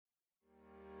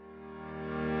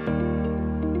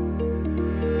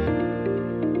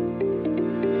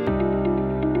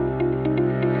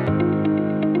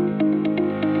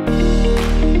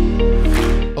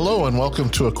and welcome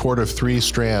to A Cord of Three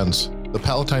Strands, the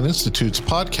Palatine Institute's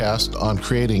podcast on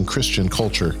creating Christian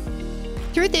culture.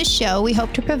 Through this show, we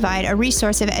hope to provide a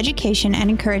resource of education and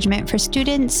encouragement for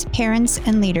students, parents,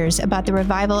 and leaders about the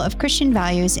revival of Christian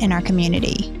values in our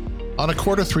community. On A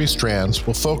Cord of Three Strands,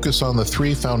 we'll focus on the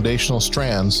three foundational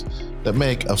strands that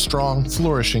make a strong,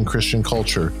 flourishing Christian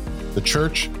culture: the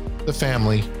church, the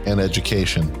family, and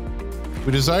education.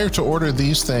 We desire to order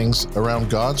these things around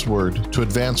God's Word to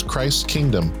advance Christ's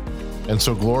kingdom and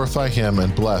so glorify Him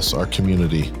and bless our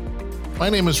community. My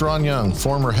name is Ron Young,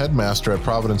 former headmaster at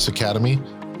Providence Academy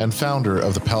and founder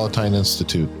of the Palatine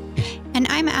Institute. And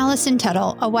I'm Allison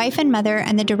Tuttle, a wife and mother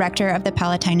and the director of the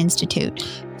Palatine Institute.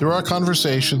 Through our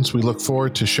conversations, we look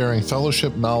forward to sharing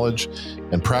fellowship knowledge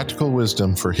and practical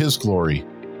wisdom for His glory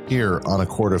here on A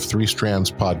Cord of Three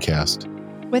Strands podcast.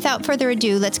 Without further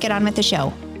ado, let's get on with the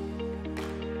show.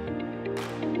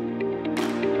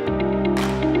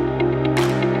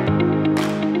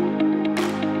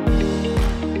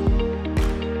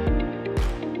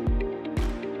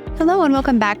 Hello and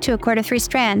welcome back to A Cord of Three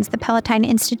Strands, the Palatine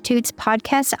Institute's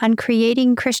podcast on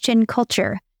creating Christian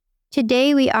culture.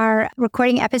 Today we are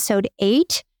recording episode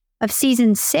 8 of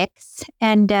season 6.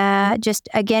 And just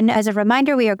again, as a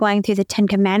reminder, we are going through the 10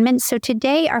 commandments. So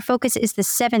today our focus is the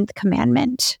 7th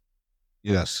commandment.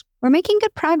 Yes. We're making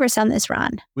good progress on this,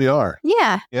 Ron. We are.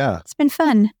 Yeah. Yeah. It's been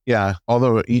fun. Yeah.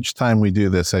 Although each time we do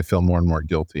this, I feel more and more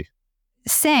guilty.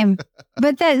 Same.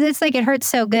 But it's like it hurts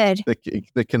so good.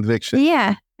 The conviction.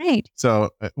 Yeah. Right.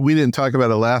 So we didn't talk about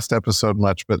it last episode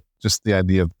much, but just the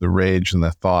idea of the rage and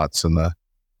the thoughts and the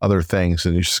other things.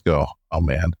 And you just go, oh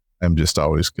man, I'm just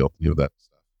always guilty of that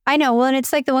stuff. I know. Well, and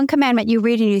it's like the one commandment you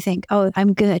read and you think, oh,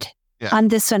 I'm good. Yeah. On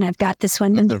this one, I've got this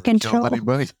one under control.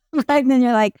 Right. And then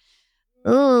you're like,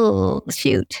 oh,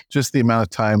 shoot. Just the amount of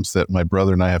times that my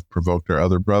brother and I have provoked our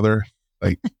other brother,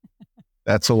 like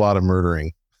that's a lot of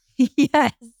murdering.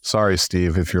 Yes. Sorry,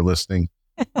 Steve, if you're listening.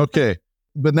 Okay.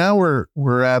 But now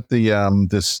we're at the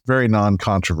this very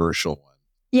non-controversial one.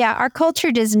 Yeah, our culture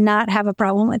does not have a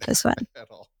problem with this one. At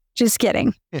all. Just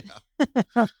kidding.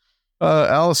 Yeah.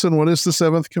 Allison, what is the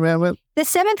 7th commandment? The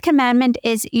 7th commandment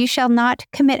is you shall not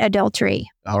commit adultery.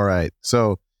 All right.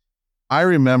 So I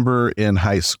remember in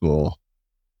high school,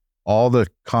 all the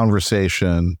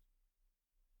conversation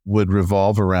would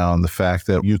revolve around the fact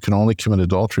that you can only commit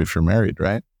adultery if you're married,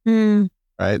 right?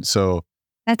 Right. So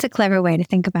that's a clever way to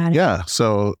think about it. Yeah.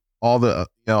 So all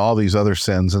these other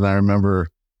sins. And I remember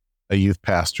a youth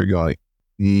pastor going,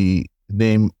 the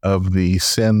name of the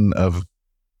sin of,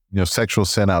 sexual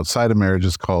sin outside of marriage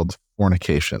is called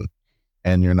fornication.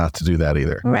 And you're not to do that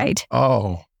either. Right.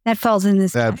 Oh, that falls in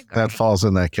this category. That falls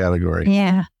in that category.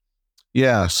 Yeah.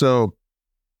 Yeah. So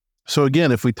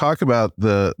again, if we talk about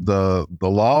the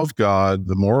law of God,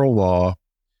 the moral law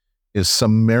is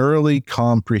summarily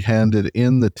comprehended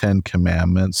in the 10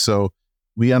 commandments. So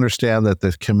we understand that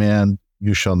the command,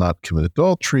 you shall not commit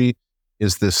adultery,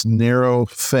 is this narrow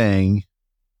thing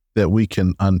that we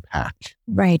can unpack.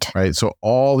 Right. Right. So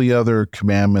all the other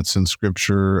commandments in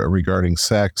Scripture regarding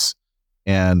sex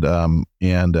and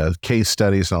case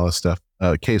studies and all this stuff,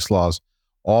 case laws,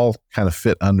 all kind of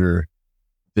fit under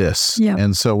this. Yeah.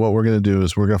 And so what we're going to do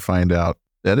is we're going to find out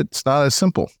that it's not as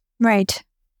simple. Right.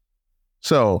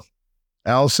 So,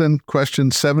 Allison,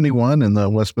 question 71 in the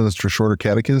Westminster Shorter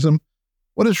Catechism.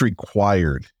 What is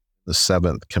required in the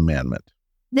 7th commandment?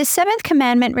 The 7th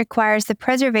commandment requires the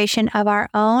preservation of our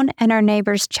own and our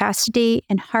neighbor's chastity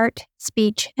in heart,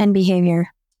 speech, and behavior.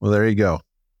 Well, there you go.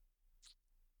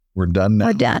 We're done now.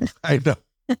 We're done. I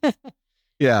know.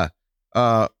 Yeah.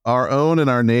 Our own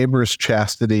and our neighbor's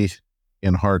chastity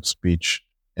in heart, speech,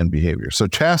 and behavior. So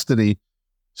chastity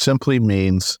simply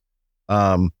means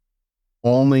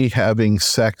only having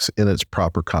sex in its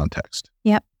proper context.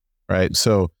 Yep. Right.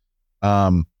 So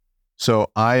I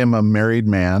am a married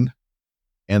man,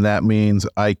 and that means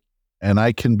I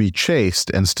can be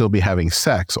chaste and still be having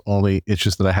sex. Only it's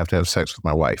just that I have to have sex with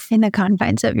my wife in the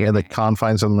confines of the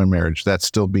confines of my marriage. That's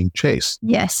still being chaste.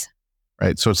 Yes.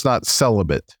 Right. So it's not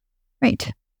celibate.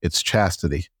 Right. It's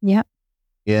chastity. Yep.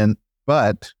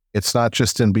 But it's not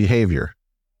just in behavior.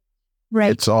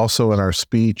 Right. It's also in our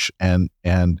speech and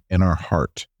in our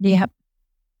heart. Yep.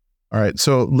 All right.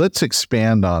 So let's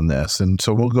expand on this. And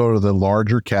so we'll go to the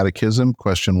larger catechism,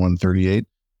 question 138.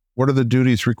 What are the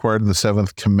duties required in the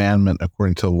 7th commandment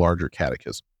according to the larger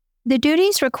catechism? The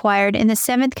duties required in the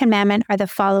 7th commandment are the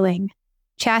following: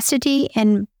 chastity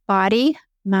in body,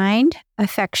 mind,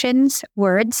 affections,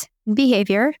 words, and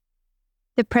behavior,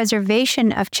 the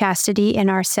preservation of chastity in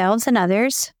ourselves and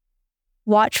others,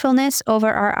 watchfulness over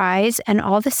our eyes and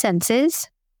all the senses,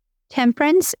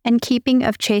 temperance and keeping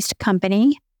of chaste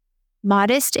company,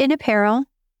 modest in apparel,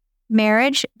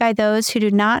 marriage by those who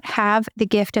do not have the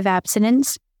gift of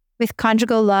abstinence, with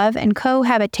conjugal love and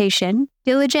cohabitation,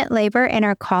 diligent labor in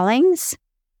our callings,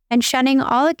 and shunning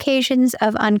all occasions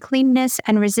of uncleanness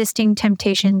and resisting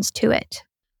temptations to it.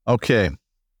 Okay,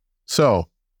 so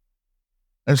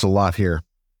there's a lot here.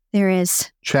 There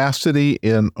is. Chastity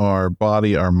in our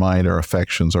body, our mind, our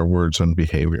affections, our words, and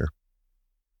behavior.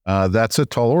 That's a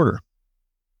tall order.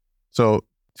 So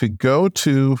to go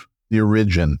to the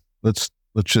origin, let's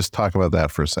just talk about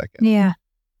that for a second. Yeah.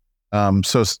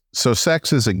 So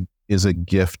sex is a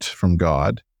gift from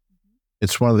God.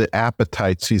 It's one of the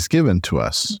appetites he's given to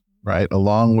us, right?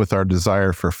 Along with our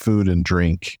desire for food and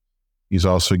drink, he's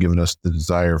also given us the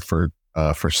desire for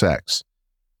sex.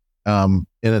 And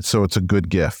it's a good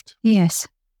gift. Yes.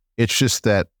 It's just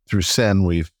that through sin,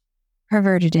 we've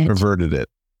perverted it.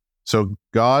 So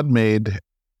God made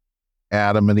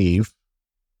Adam and Eve,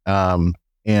 and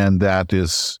that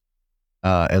is,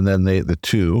 and then the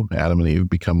two, Adam and Eve,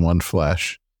 become one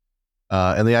flesh.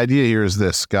 And the idea here is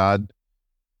this: God,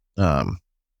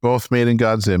 both made in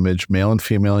God's image, male and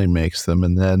female, he makes them,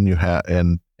 and then you have,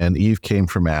 and Eve came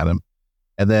from Adam,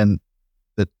 and then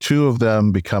the two of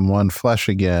them become one flesh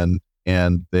again,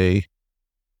 and they,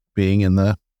 being in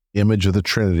the image of the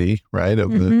Trinity, right,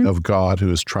 of God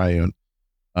who is triune.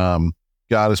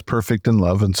 God is perfect in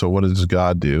love, and so what does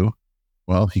God do?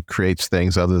 Well, he creates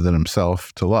things other than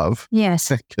himself to love. Yes.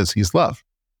 Because he's love,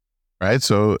 right?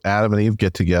 So Adam and Eve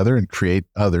get together and create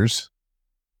others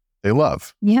they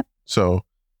love. Yep. So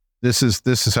this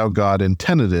is how God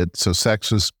intended it. So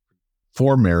sex is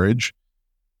for marriage,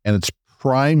 and its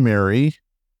primary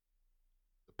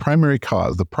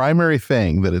cause, the primary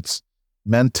thing that it's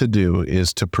meant to do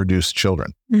is to produce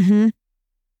children. Mm-hmm.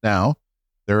 Now,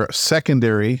 there are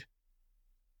secondary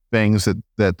things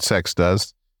that sex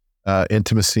does,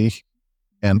 intimacy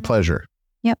and pleasure.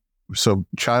 Yep. So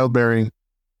childbearing,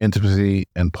 intimacy,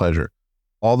 and pleasure.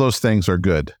 All those things are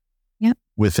good. Yep.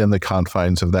 Within the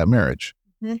confines of that marriage.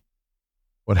 Mm-hmm.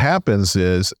 What happens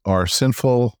is our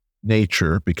sinful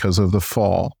nature, because of the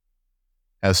fall,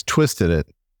 has twisted it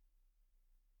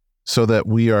so that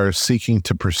we are seeking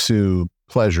to pursue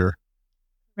pleasure.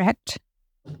 Correct.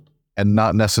 And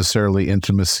not necessarily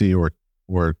intimacy or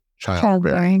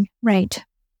childbearing. Right.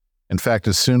 In fact,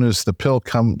 as soon as the pill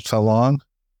comes along,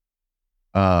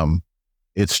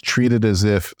 it's treated as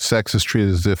if sex is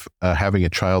treated as if having a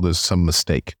child is some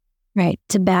mistake. Right.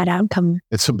 It's a bad outcome.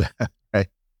 It's a bad, right.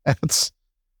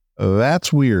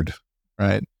 That's weird,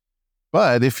 right?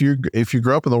 But if you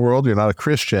grow up in the world, you're not a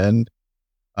Christian,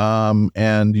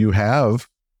 and you have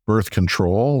birth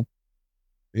control,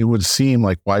 it would seem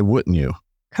like, why wouldn't you?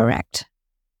 Correct.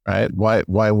 Right?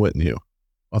 Why wouldn't you?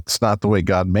 Well, it's not the way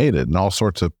God made it, and all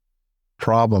sorts of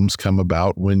problems come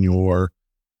about when you're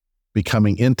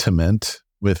becoming intimate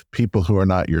with people who are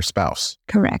not your spouse.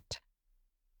 Correct.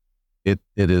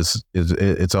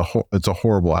 It's a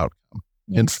horrible outcome.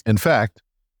 Yes. In fact,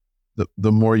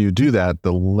 the more you do that,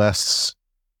 the less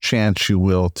chance you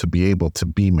will to be able to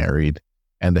be married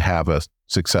and to have a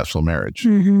successful marriage.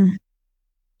 Mm-hmm.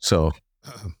 So,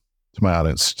 to my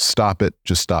audience, stop it.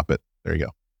 Just stop it. There you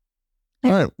go.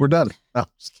 All right, we're done. Oh.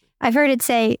 I've heard it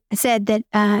said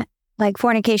that like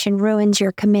fornication ruins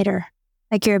your committer,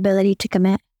 like your ability to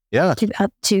commit. Yeah.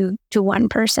 Up to one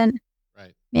person.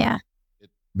 Right. Yeah.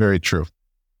 Very true.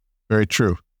 Very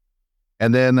true.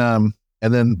 And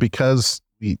then because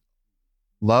we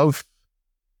love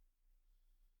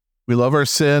our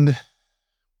sin,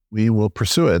 we will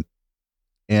pursue it.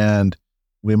 And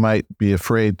we might be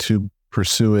afraid to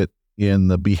pursue it in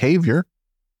the behavior,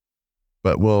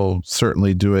 but we'll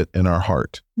certainly do it in our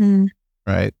heart. Mm.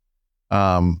 Right.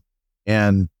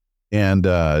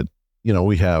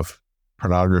 We have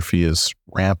pornography is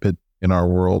rampant in our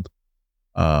world.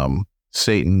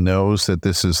 Satan knows that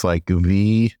this is like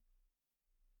the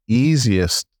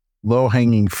easiest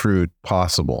low-hanging fruit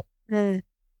possible. Mm.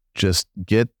 Just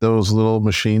get those little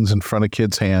machines in front of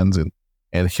kids' hands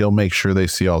and he'll make sure they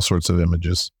see all sorts of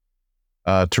images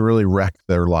to really wreck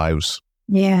their lives.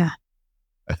 Yeah.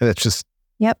 That's just,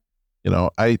 yep.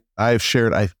 I've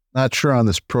shared, I'm not sure on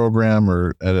this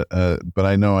program but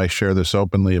I know I share this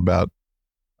openly about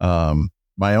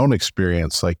my own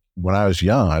experience. Like when I was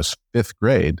young, I was 5th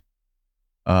grade,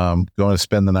 going to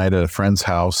spend the night at a friend's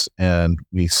house, and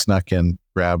we snuck in,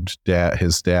 grabbed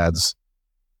his dad's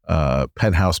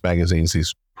penthouse magazines,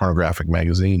 these pornographic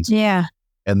magazines. Yeah.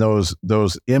 And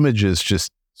those images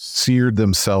just seared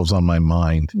themselves on my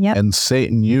mind. Yep. And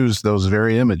Satan used those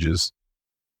very images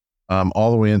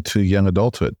all the way into young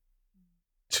adulthood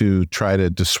to try to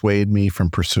dissuade me from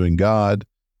pursuing God,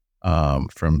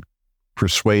 from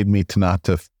persuade me to not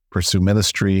to pursue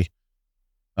ministry.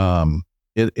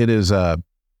 It is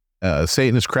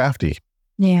Satan is crafty.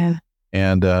 Yeah.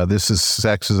 And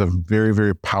sex is a very,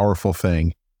 very powerful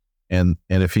thing. And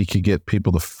if he could get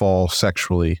people to fall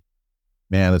sexually,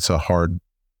 man, it's a hard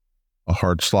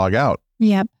slog out.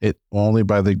 Yep. It only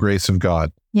by the grace of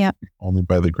God. Yep. Only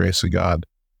by the grace of God.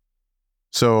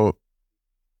 So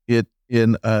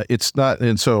it's not,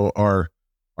 and so our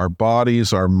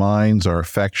bodies, our minds, our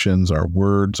affections, our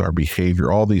words, our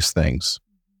behavior, all these things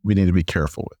we need to be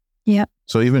careful with. Yep.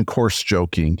 So even coarse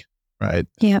joking, right?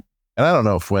 Yep. And I don't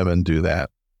know if women do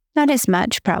that. Not as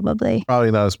much, probably.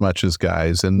 Probably not as much as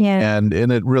guys. And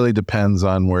it really depends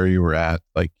on where you were at.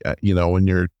 Like, when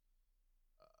you're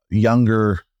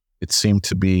younger, it seemed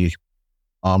to be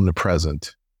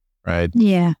omnipresent, right?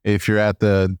 Yeah. If you're at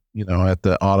the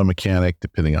auto mechanic,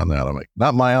 depending on the auto mechanic,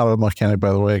 not my auto mechanic,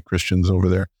 by the way, Christian's over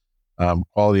there.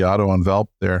 Quality Auto on Velp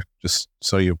there, just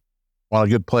so you want a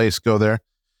good place, go there.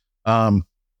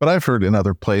 But I've heard in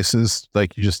other places,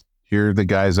 like you just hear the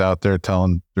guys out there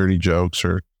telling dirty jokes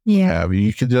or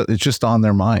it's just on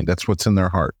their mind. That's what's in their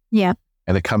heart. Yeah.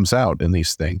 And it comes out in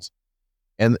these things.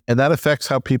 And that affects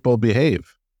how people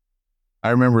behave. I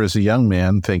remember as a young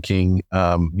man thinking,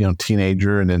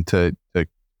 teenager and into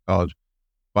college,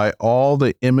 by all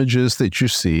the images that you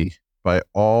see, by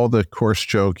all the coarse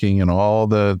joking and all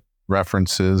the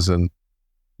references and,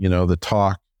 the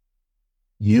talk,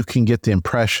 you can get the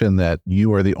impression that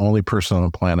you are the only person on the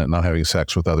planet not having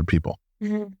sex with other people.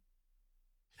 Mm-hmm.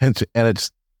 And it's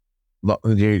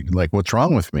like, what's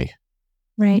wrong with me?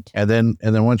 Right. And then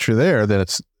once you're there, then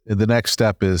it's the next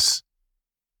step is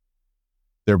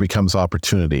there becomes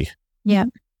opportunity. Yeah.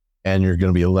 And you're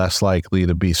going to be less likely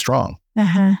to be strong.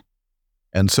 Uh-huh.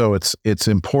 And so it's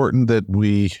important that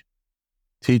we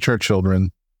teach our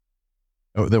children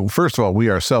that, first of all, we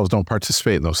ourselves don't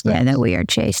participate in those things. Yeah, that we are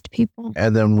chaste people.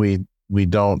 And then we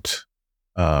don't,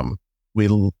 we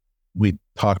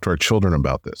talk to our children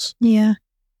about this. Yeah.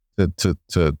 To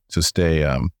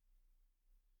stay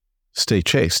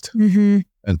chaste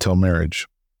until marriage.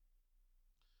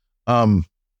 So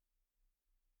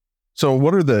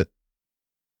what are the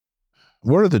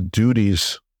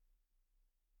duties?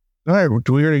 All right,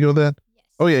 do we already go to that? Yes.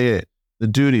 Oh yeah. The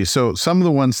duties. So some of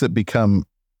the ones that become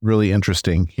really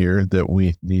interesting here that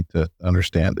we need to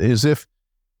understand is if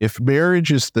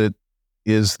marriage is the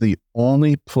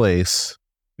only place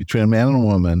between a man and a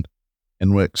woman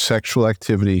in which sexual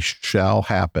activity shall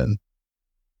happen,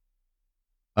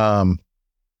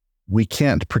 we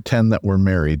can't pretend that we're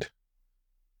married.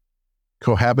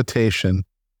 Cohabitation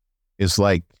is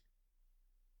like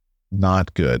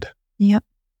not good. Yep.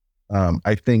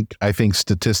 I think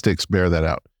statistics bear that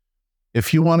out.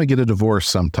 If you want to get a divorce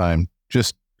sometime,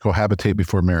 just cohabitate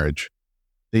before marriage.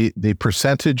 The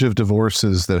percentage of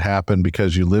divorces that happen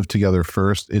because you live together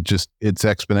first, it's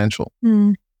exponential.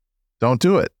 Mm. Don't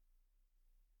do it.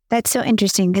 That's so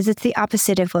interesting because it's the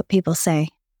opposite of what people say.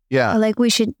 Yeah. Like we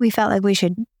felt like we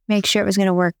should make sure it was going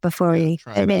to work before we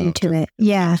admit into it.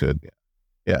 Yeah.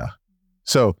 Yeah.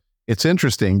 So it's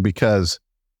interesting because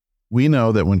we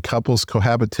know that when couples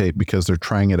cohabitate because they're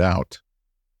trying it out,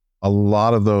 a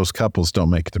lot of those couples don't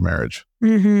make it to marriage.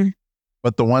 Mm-hmm.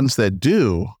 But the ones that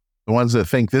do, the ones that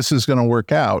think this is going to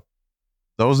work out,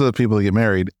 those are the people that get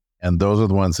married, and those are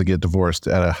the ones that get divorced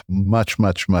at a much,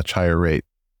 much, much higher rate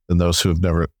than those who have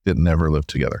never lived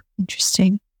together.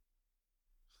 Interesting.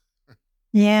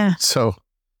 Yeah. So,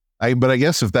 I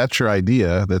guess if that's your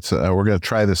idea, that's we're going to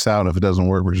try this out. And if it doesn't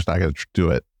work, we're just not going to do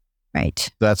it. Right.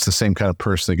 That's the same kind of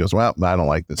person that goes, well, I don't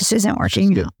like this. This isn't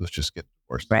working. Let's just get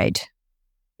divorced. Right.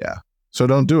 Yeah. So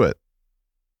don't do it.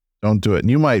 Don't do it. And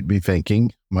you might be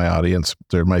thinking, my audience,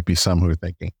 there might be some who are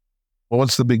thinking, well,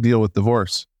 what's the big deal with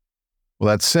divorce? Well,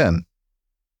 that's sin.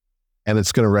 And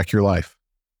it's going to wreck your life.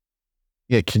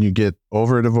 Yeah. Can you get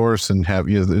over a divorce and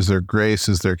is there grace?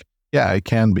 Yeah, it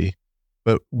can be.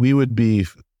 But we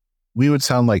would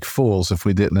sound like fools if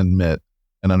we didn't admit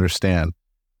and understand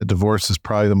that divorce is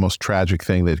probably the most tragic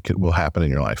thing that will happen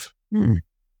in your life. Mm.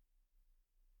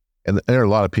 And there are a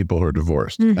lot of people who are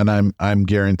divorced, and I'm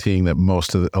guaranteeing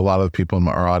that a lot of the people in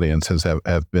our audience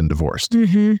have been divorced,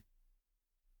 and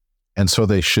so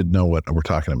they should know what we're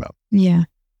talking about. Yeah.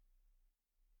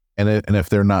 And if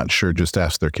they're not sure, just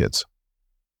ask their kids.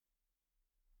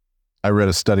 I read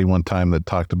a study one time that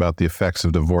talked about the effects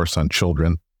of divorce on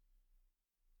children.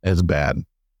 It's bad,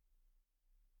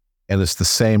 and it's the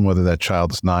same whether that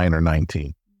child is 9 or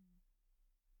 19.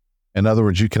 In other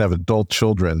words, you can have adult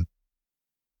children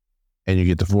and you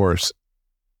get divorced,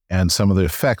 and some of the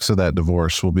effects of that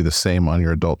divorce will be the same on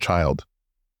your adult child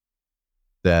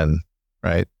then,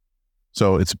 right?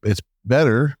 So it's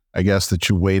better, I guess, that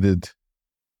you waited,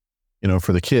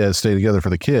 for the kids, stay together for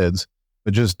the kids,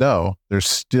 but just know there's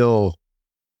still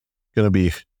going to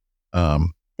be,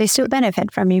 they still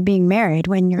benefit from you being married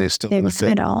when you're in the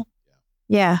middle.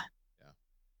 Yeah.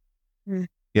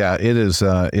 Yeah, it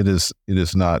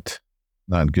is not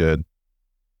good.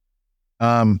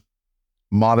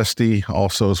 Modesty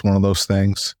also is one of those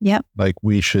things. Yep. Like,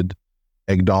 we should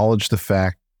acknowledge the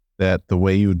fact that the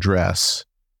way you dress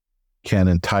can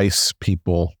entice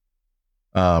people.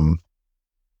 My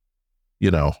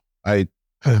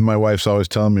wife's always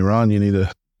telling me, Ron, you need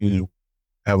to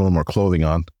have a little more clothing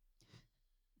on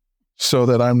so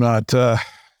that I'm not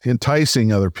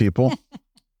enticing other people.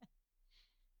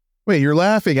 Wait, you're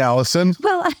laughing, Allison.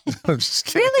 Well,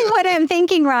 really what I'm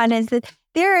thinking, Ron, is that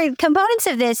there are components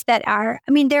of this that are,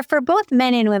 they're for both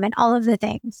men and women, all of the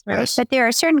things, right? Yes. But there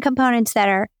are certain components that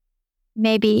are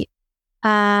maybe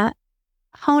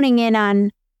honing in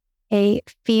on a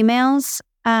female's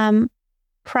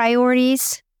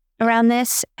priorities around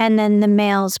this, and then the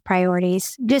male's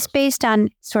priorities, just based on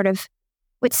sort of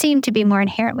what seem to be more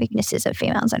inherent weaknesses of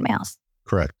females and males.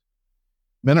 Correct.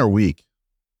 Men are weak.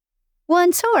 Well,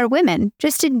 and so are women,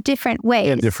 just in different ways.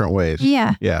 In different ways.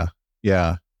 Yeah.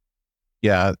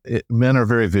 Men are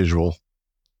very visual.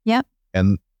 Yep.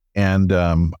 And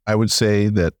I would say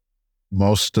that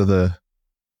most of the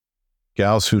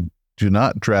gals who do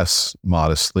not dress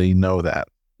modestly know that.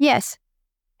 Yes.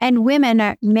 And women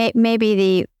are,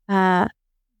 maybe the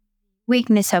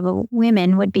weakness of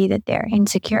women would be that they're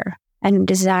insecure and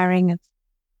desiring of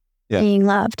being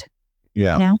loved.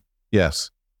 Yeah. Yes.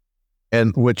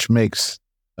 And which makes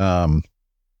certain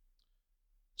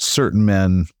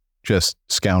men just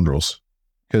scoundrels,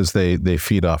 because they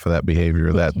feed off of that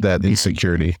behavior, that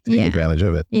insecurity, take advantage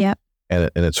of it. Yeah.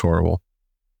 And it's horrible.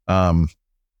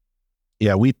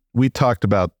 We talked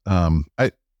about,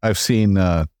 I've seen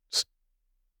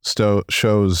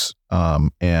shows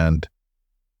and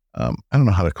I don't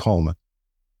know how to call them,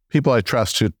 people I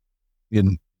trust who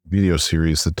in video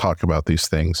series that talk about these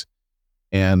things.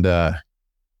 And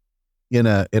in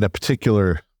a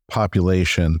particular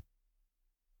population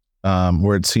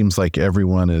where it seems like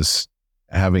everyone is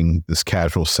having this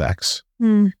casual sex,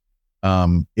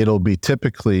 it'll be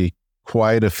typically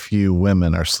quite a few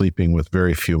women are sleeping with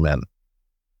very few men.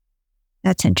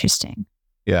 That's interesting.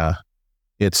 Yeah.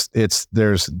 There's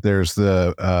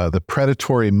the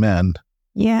predatory men.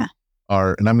 Yeah.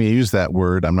 And I'm going to use that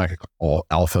word. I'm not going to call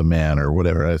alpha man or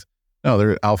whatever. No,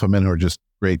 they're alpha men who are just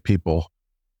great people.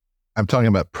 I'm talking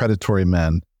about predatory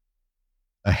men.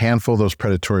 A handful of those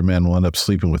predatory men will end up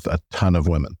sleeping with a ton of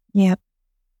women. Yep.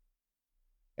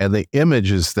 And the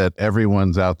image is that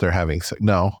everyone's out there having sex.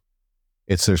 No,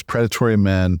 there's predatory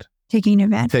men taking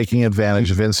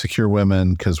advantage of insecure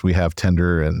women because we have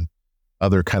Tinder and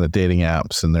other kind of dating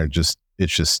apps, and it's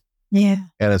just and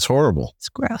it's horrible. It's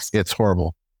gross. It's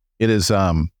horrible. It's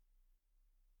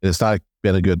not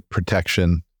been a good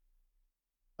protection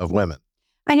of women.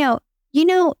 I know.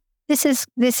 This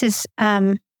is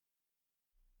kind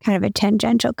of a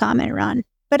tangential comment, Ron,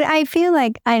 but I feel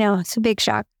like, I know it's a big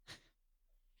shock.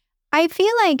 I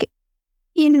feel like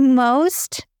in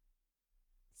most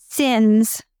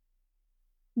sins,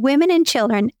 women and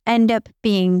children end up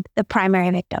being the primary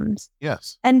victims.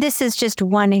 Yes. And this is just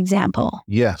one example.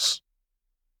 Yes.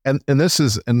 And this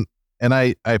is, and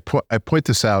I point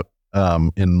this out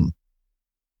in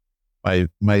my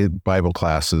Bible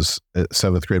classes,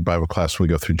 7th grade Bible class, we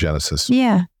go through Genesis.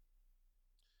 Yeah.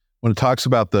 When it talks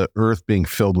about the earth being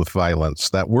filled with violence,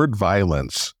 that word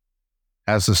violence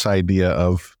has this idea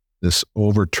of this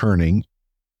overturning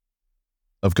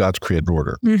of God's created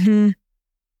order. Mm-hmm.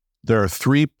 There are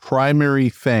three primary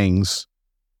things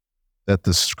that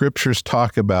the scriptures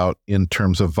talk about in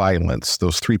terms of violence.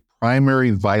 Those three primary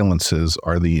violences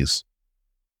are these: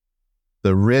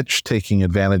 the rich taking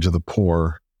advantage of the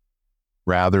poor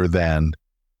rather than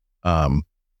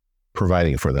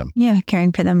providing for them. Yeah,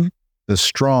 caring for them. The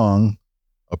strong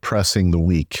oppressing the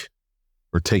weak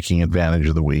or taking advantage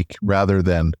of the weak rather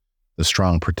than the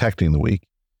strong protecting the weak.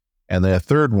 And the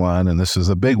third one, and this is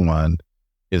a big one,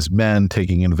 is men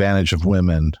taking advantage of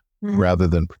women rather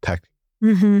than protecting.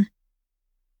 Mm-hmm.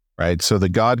 Right? So the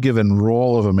God-given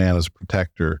role of a man as a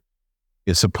protector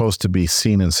is supposed to be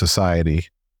seen in society,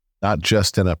 not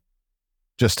just in a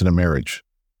marriage,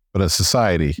 but a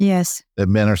society. Yes. That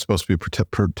men are supposed to be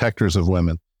protectors of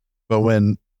women. But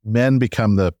when men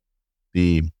become the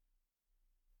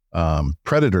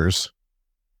predators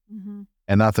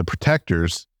and not the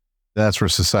protectors, that's where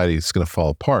society is going to fall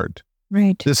apart.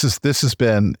 Right. This has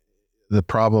been the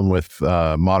problem with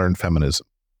modern feminism.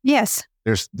 Yes.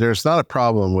 There's not a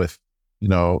problem with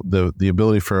the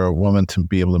ability for a woman to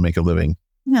be able to make a living.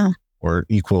 No. Or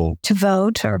equal to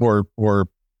vote or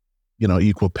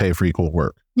equal pay for equal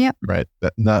work. Yep. Right.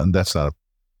 That's not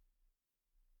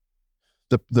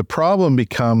the problem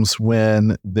becomes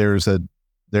when there's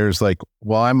like,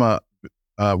 well,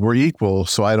 we're equal,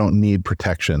 so I don't need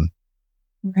protection.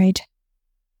 Right.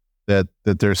 That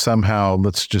there's somehow,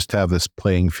 let's just have this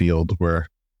playing field where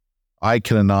I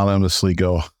can anonymously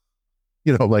go,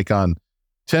 like on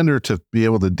Tinder, to be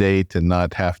able to date and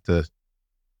not have to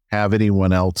have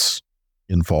anyone else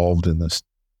involved in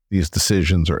these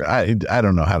decisions. Or I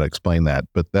don't know how to explain that,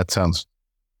 but that sounds,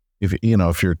 if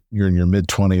you're in your mid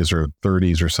 20s or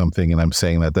 30s or something, and I'm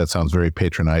saying that sounds very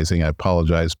patronizing, I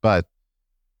apologize. But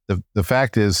the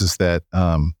fact is that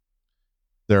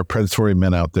there are predatory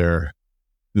men out there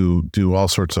who do all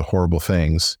sorts of horrible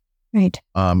things, right?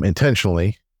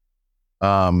 Intentionally,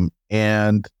 and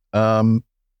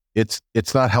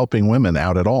it's not helping women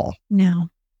out at all. No.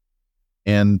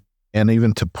 And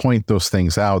even to point those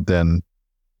things out, then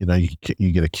you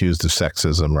get accused of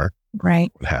sexism or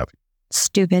right, what have you.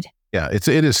 Stupid. Yeah, it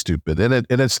is stupid, and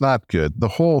it's not good. The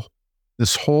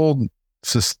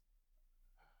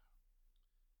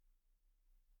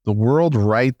world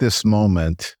right this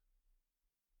moment,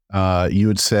 you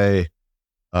would say,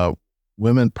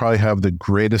 women probably have the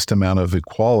greatest amount of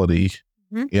equality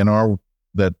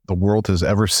that the world has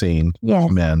ever seen. Yes.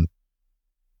 Men,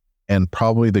 and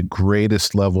probably the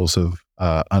greatest levels of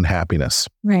unhappiness.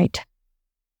 Right.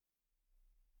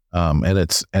 And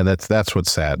that's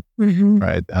what's sad. Mm-hmm.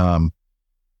 Right.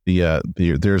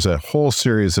 There's a whole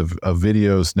series of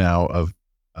videos now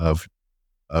of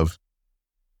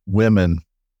women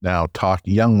now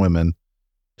young women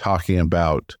talking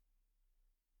about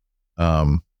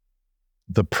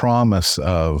the promise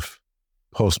of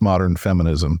postmodern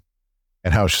feminism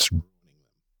and how it's just ruining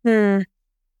them.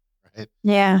 Right?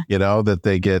 Yeah. That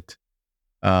they get,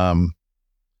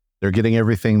 they're getting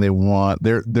everything they want.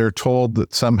 They're told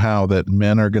that somehow that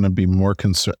men are going to be more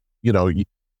concerned. You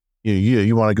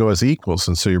want to go as equals,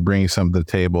 and so you're bringing some to the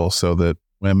table so that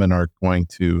women are going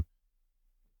to.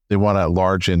 They want a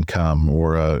large income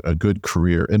or a good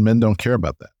career, and men don't care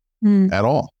about that at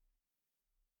all.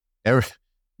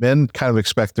 Men kind of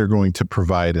expect they're going to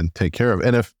provide and take care of,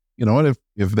 and if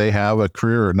they have a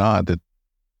career or not,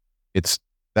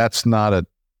 that's not a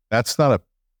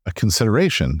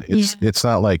consideration. It's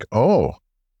not like, oh,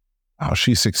 wow,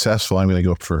 she's successful, I'm going to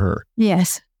go for her.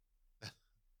 Yes.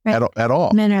 Right. At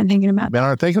all. Men aren't thinking about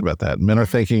that. Men are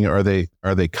thinking, are they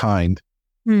kind?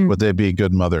 Would they be a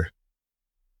good mother?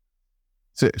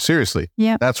 Seriously.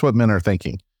 Yeah. That's what men are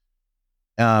thinking.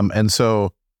 And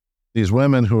so these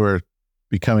women who are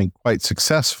becoming quite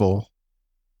successful,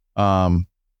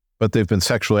 but they've been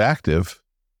sexually active,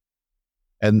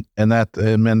 and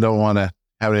men don't want to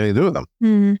have anything to do with them.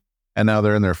 Mm-hmm. And now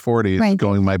they're in their 40s, right,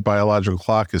 going, my biological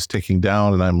clock is ticking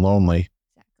down and I'm lonely.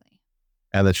 Exactly.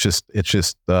 And it's just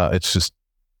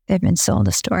they've been sold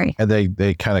a story. And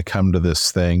they kind of come to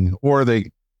this thing, or they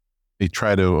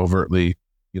try to overtly,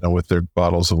 with their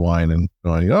bottles of wine and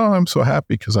going, oh, I'm so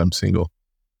happy because I'm single.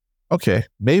 Okay,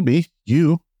 maybe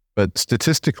but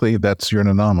statistically you're an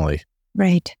anomaly.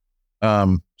 Right.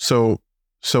 So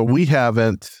we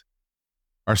haven't,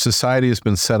 our society has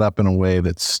been set up in a way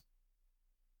that's,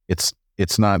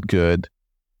 it's not good.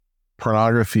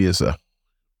 Pornography is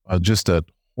just a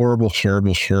horrible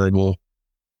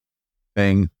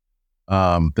thing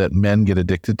that men get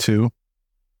addicted to.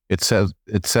 It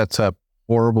sets up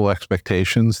horrible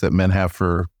expectations that men have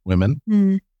for women.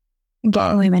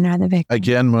 Again, women are the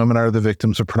victims. Women are the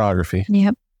victims of pornography.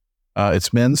 Yep.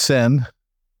 It's men's sin,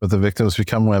 but the victims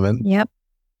become women. Yep.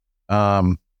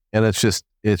 And it's just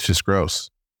gross.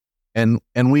 And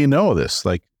we know this,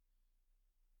 like,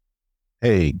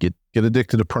 hey, get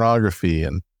addicted to pornography,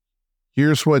 and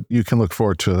here's what you can look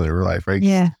forward to in your life, right?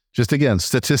 Yeah. Just again,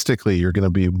 statistically, you're going to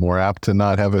be more apt to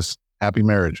not have a happy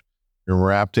marriage. You're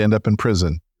more apt to end up in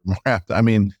prison.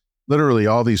 Literally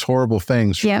all these horrible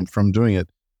things from doing it.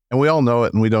 And we all know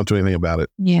it, and we don't do anything about it.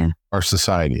 Yeah. Our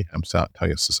society, I'm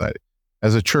talking society.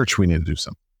 As a church, we need to do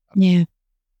something. Yeah.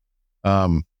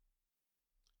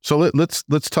 So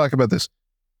let's talk about this.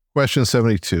 Question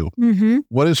 72. Mm-hmm.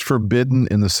 What is forbidden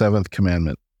in the seventh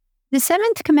commandment? The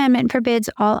seventh commandment forbids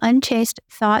all unchaste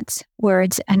thoughts,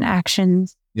 words, and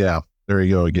actions. Yeah, there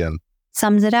you go again.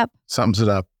 Sums it up.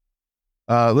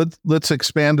 Let's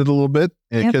expand it a little bit,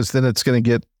 because then it's going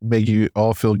to make you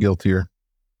all feel guiltier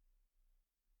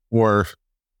or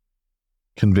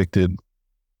convicted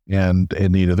and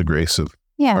in need of the grace of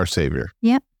our Savior.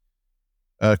 Yep.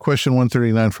 Question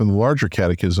 139 from the larger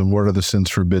catechism. What are the sins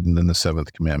forbidden in the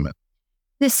seventh commandment?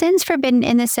 The sins forbidden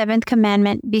in the seventh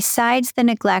commandment, besides the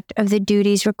neglect of the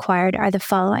duties required, are the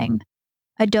following: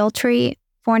 adultery,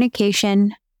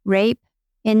 fornication, rape,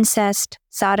 incest,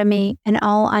 sodomy, and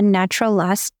all unnatural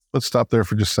lust. Let's stop there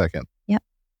for just a second. Yep.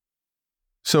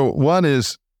 So one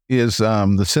is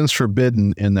the sins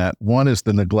forbidden in that. One is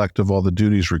the neglect of all the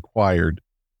duties required.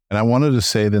 And I wanted to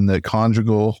say then that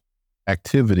conjugal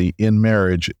activity in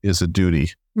marriage is a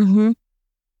duty. Mm-hmm.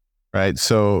 Right?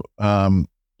 So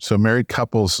married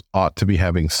couples ought to be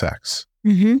having sex.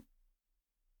 Mm-hmm.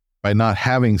 By not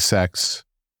having sex,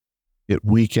 it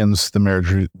weakens the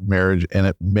marriage and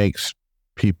it makes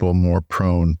people more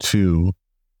prone to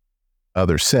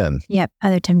other sin. Yep.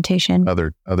 Other temptation.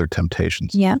 Other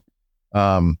temptations. Yeah.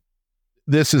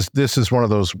 This is one of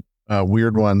those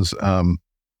weird ones.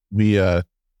 The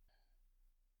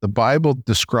Bible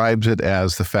describes it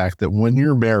as the fact that when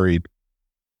you're married,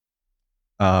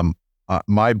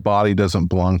 my body doesn't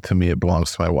belong to me; it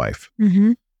belongs to my wife.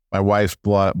 Mm-hmm. My wife's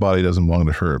body doesn't belong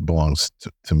to her; it belongs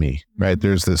to me. Right? Mm-hmm.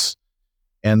 There's this,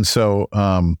 and so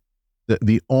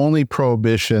the only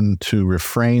prohibition to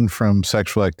refrain from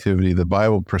sexual activity the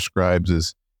Bible prescribes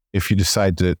is if you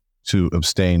decide to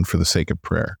abstain for the sake of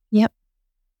prayer. Yep.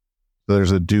 So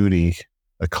there's a duty,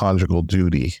 a conjugal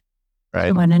duty, right?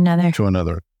 To one another. To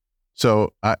another.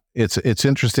 So it's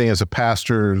interesting as a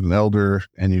pastor, an elder,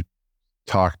 and you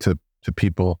talk to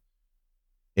people,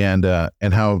 and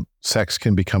how sex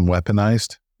can become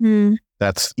weaponized. Mm.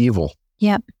 That's evil.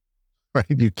 Yep. Right?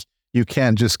 You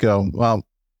can't just go, well,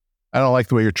 I don't like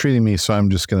the way you're treating me, so I'm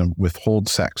just going to withhold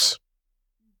sex.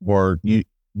 Or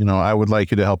I would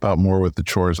like you to help out more with the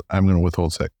chores. I'm going to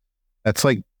withhold sex. That's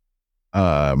like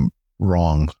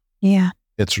wrong. Yeah.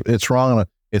 It's wrong.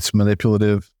 It's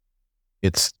manipulative.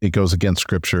 It goes against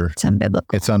Scripture. It's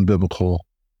unbiblical. It's unbiblical.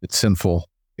 It's sinful.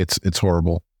 It's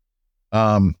horrible.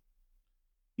 Women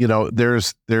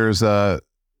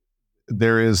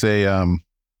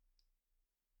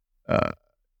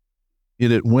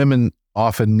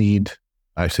often need.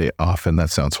 I say often.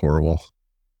 That sounds horrible.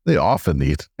 They often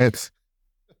need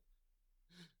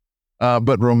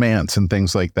but romance and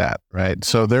things like that, right?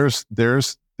 So there is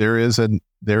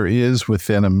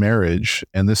within a marriage,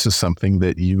 and this is something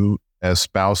that you as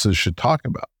spouses should talk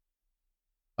about.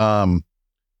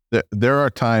 There are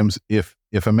times if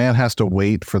a man has to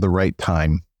wait for the right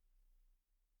time,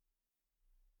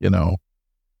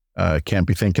 can't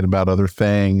be thinking about other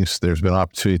things. There's been an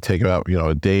opportunity to take about,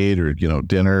 a date or,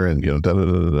 dinner and, in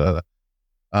the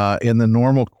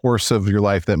normal course of your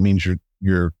life, that means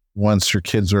you're once your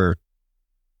kids are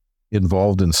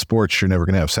involved in sports, you're never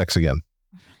going to have sex again.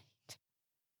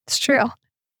 It's true.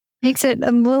 Makes it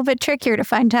a little bit trickier to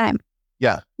find time.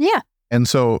 Yeah. Yeah. And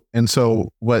so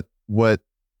what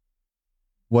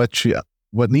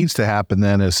needs to happen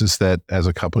then is that as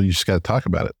a couple, you just got to talk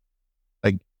about it.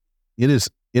 Like it is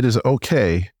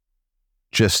okay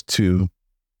just to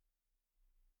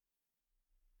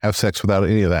have sex without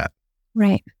any of that.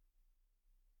 Right.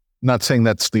 Not saying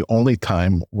that's the only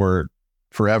time or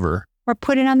forever. Or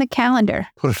put it on the calendar.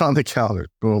 Put it on the calendar.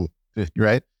 Boom.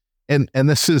 Right. And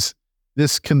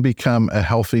this can become a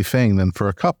healthy thing then for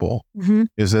a couple, mm-hmm.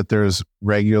 is that there's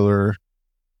regular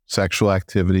sexual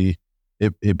activity.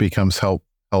 It becomes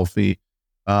healthy.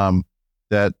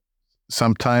 That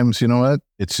sometimes,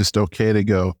 it's just okay to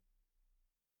go,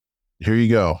 here you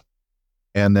go.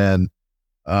 And then,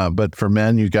 but for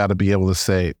men, you got to be able to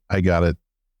say, I got to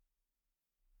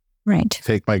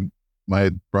take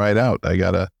my bride out. I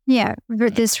got to. Yeah.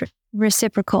 This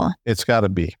reciprocal. It's got to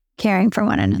be. Caring for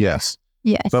one another. Yes.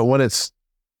 Yes. But when it's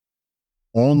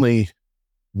only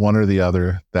one or the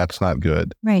other, that's not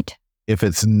good. Right. If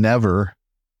it's never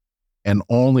and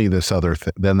only this other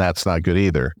thing, then that's not good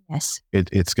either. Yes.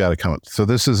 It's got to come. So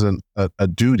this is a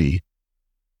duty.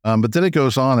 But then it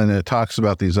goes on and it talks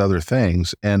about these other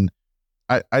things. And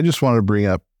I just wanted to bring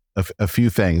up a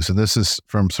few things. And this is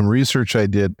from some research I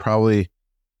did probably,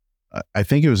 I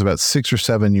think it was about 6 or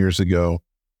 7 years ago.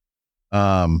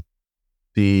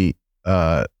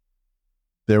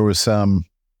 There was a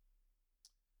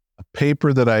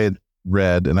paper that I had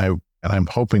read, and I'm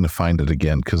hoping to find it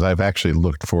again because I've actually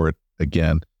looked for it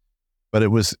again. But it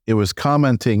was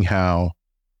commenting how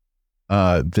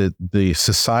the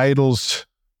societal's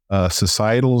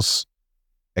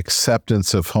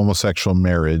acceptance of homosexual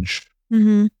marriage,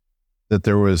 mm-hmm. that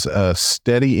there was a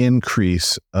steady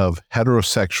increase of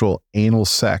heterosexual anal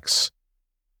sex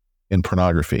in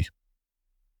pornography.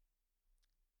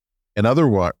 In other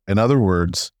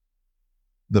words,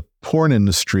 the porn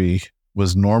industry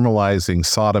was normalizing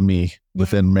sodomy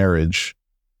within marriage.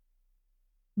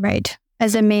 Right.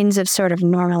 As a means of sort of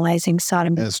normalizing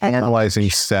sodomy. As normalizing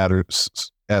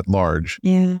status at large.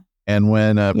 Yeah. And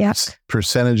when a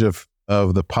percentage of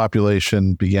the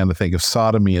population began to think of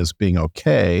sodomy as being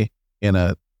okay in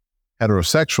a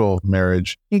heterosexual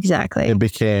marriage, exactly, it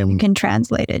became... You can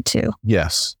translate it to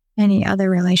yes, any other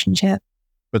relationship.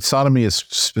 But sodomy is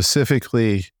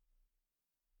specifically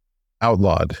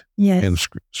outlawed in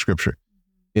Scripture.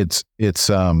 It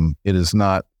is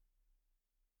not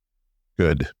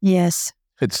good. Yes.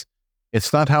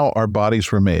 It's not how our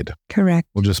bodies were made. Correct.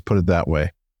 We'll just put it that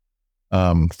way.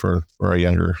 For our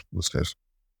younger listeners.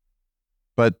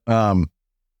 But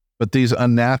these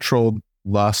unnatural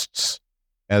lusts,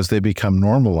 as they become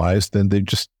normalized, then they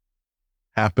just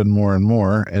happen more and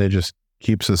more, and it just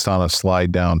keeps us on a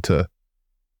slide down to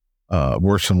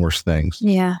worse and worse things.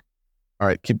 Yeah. All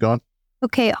right, keep going.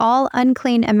 Okay, all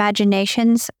unclean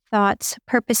imaginations, thoughts,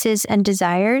 purposes, and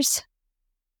desires,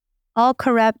 all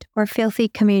corrupt or filthy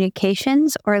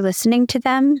communications or listening to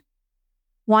them,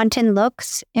 wanton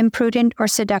looks, imprudent or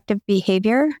seductive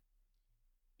behavior,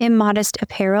 immodest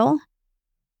apparel,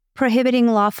 prohibiting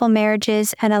lawful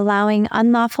marriages and allowing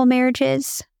unlawful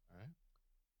marriages,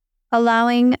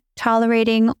 allowing,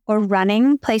 tolerating, or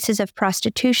running places of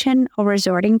prostitution or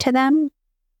resorting to them,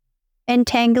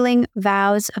 entangling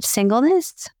vows of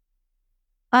singleness,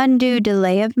 undue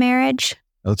delay of marriage.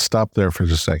 Let's stop there for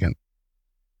just a second.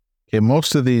 Okay,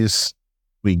 most of these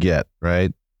we get,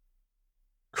 right?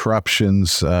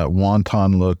 Corruptions,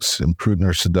 wanton looks, imprudent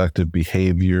or seductive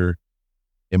behavior,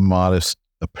 immodest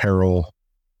apparel,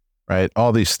 right?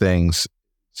 All these things,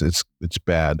 it's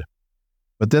bad.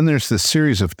 But then there's this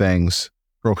series of things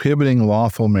prohibiting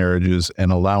lawful marriages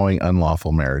and allowing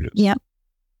unlawful marriages. Yep.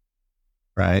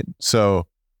 Right? So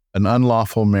an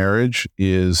unlawful marriage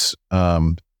is a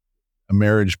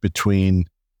marriage between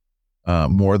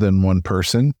more than one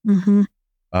person. Mm-hmm.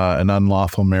 An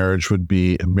unlawful marriage would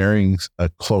be marrying a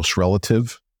close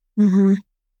relative, mm-hmm.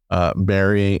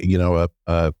 Marrying,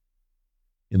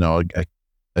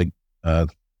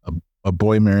 a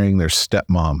boy marrying their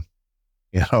stepmom.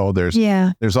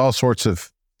 There's all sorts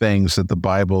of things that the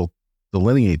Bible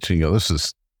delineates.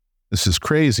 This is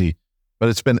crazy,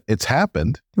 but it's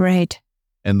happened, right?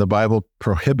 And the Bible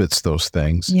prohibits those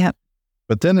things. Yep.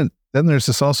 But then there's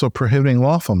this also prohibiting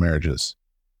lawful marriages.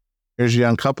 Here's a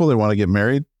young couple, they want to get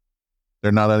married.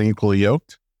 They're not unequally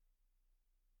yoked.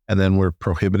 And then we're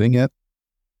prohibiting it,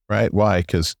 right? Why?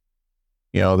 Because,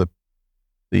 the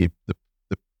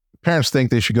parents think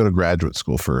they should go to graduate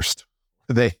school first.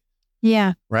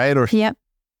 Yeah. Right? Or yep.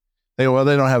 They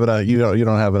don't have enough, you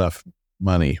don't have enough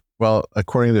money. Well,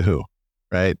 according to who?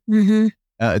 Right? Mm-hmm.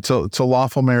 It's a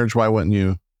lawful marriage. Why would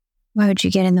you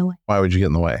get in the way? Why would you get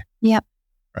in the way? Yep.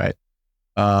 Right.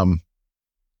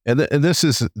 And this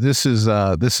is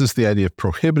the idea of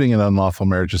prohibiting an unlawful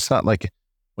marriage. It's not like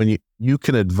when you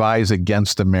can advise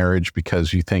against a marriage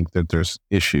because you think that there's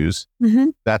issues. Mm-hmm.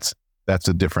 That's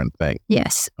a different thing.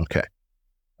 Yes. Okay.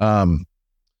 Then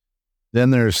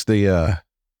there's the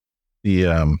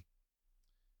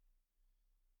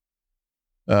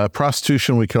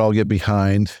prostitution we could all get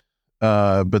behind,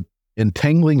 but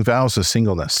entangling vows of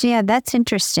singleness. Yeah, that's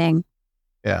interesting.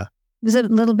 Yeah. It was a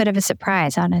little bit of a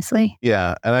surprise, honestly.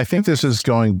 Yeah. And I think this is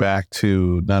going back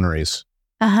to nunneries.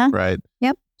 Uh-huh. Right?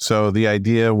 Yep. So the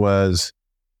idea was,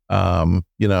 you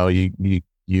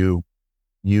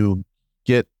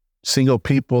get single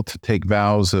people to take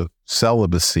vows of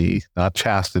celibacy, not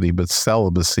chastity, but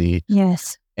celibacy.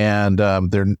 Yes. And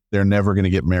they're never going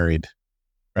to get married,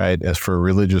 right? As for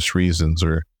religious reasons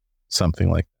or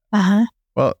something like that. Uh-huh.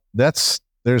 Well,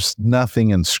 there's nothing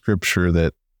in Scripture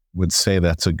that would say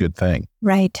that's a good thing.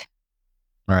 Right.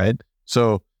 Right.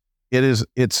 So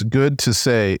it's good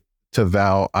to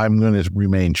vow, I'm going to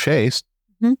remain chaste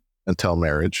mm-hmm. until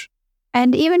marriage.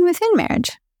 And even within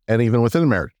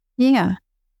marriage. Yeah.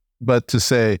 But to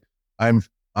say, I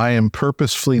am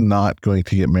purposefully not going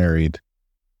to get married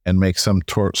and make some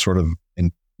sort of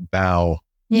vow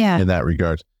in that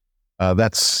regard,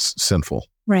 that's sinful.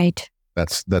 Right.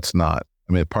 That's not.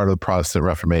 I mean, part of the Protestant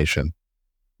Reformation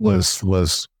was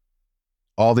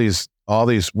all these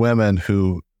women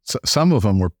who, some of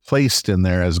them were placed in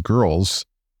there as girls,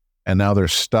 and now they're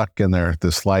stuck in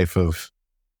this life of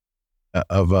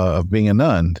being a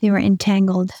nun. They were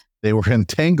entangled.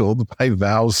 By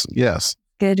vows. Yes.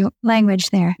 Good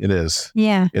language there. It is.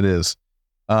 Yeah. It is.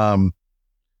 And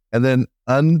then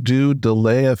undue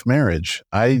delay of marriage.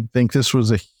 I think this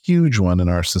was a huge one in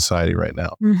our society right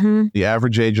now. Mm-hmm. The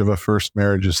average age of a first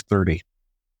marriage is 30.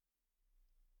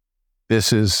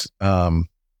 This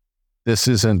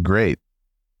isn't great.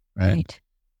 Right.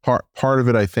 Part of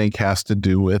it, I think, has to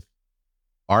do with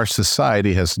our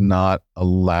society has not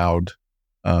allowed,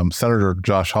 Senator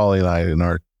Josh Hawley and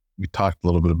I, we talked a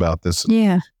little bit about this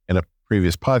in a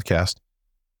previous podcast,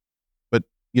 but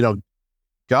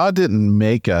God didn't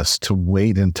make us to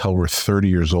wait until we're 30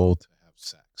 years old to have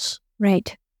sex.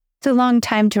 Right. It's a long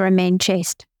time to remain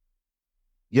chaste.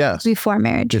 Yes. Before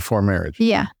marriage.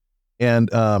 Yeah. And,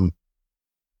 from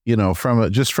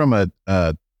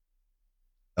a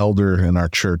elder in our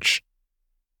church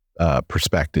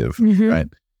perspective, right?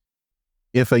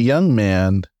 If a young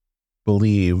man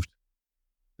believed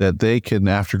that they can,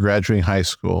 after graduating high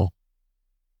school,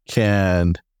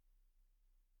 can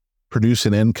produce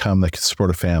an income that can support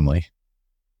a family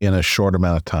in a short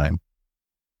amount of time,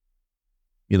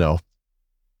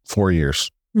 4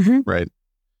 years, right?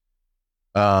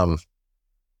 They'll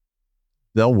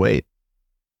wait.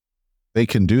 They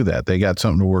can do that. They got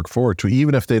something to work forward to,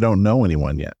 even if they don't know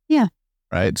anyone yet. Yeah.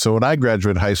 Right. So when I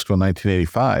graduated high school in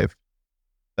 1985,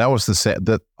 that was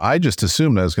that I just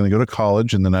assumed I was going to go to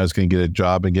college and then I was going to get a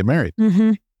job and get married.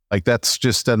 Like, that's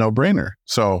just a no-brainer.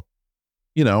 So,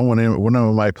 when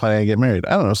am I planning to get married?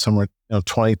 I don't know, somewhere,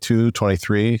 22,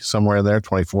 23, somewhere in there,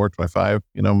 24, 25,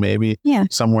 maybe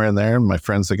somewhere in there. My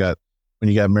friends when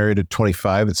you got married at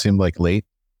 25, it seemed like late.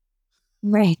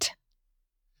 Right.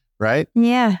 Right?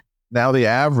 Yeah. Now the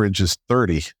average is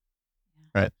 30.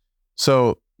 Right.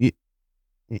 So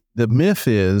the myth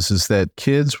is that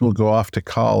kids will go off to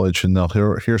college and they'll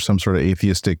hear some sort of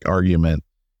atheistic argument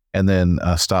and then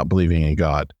stop believing in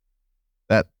God.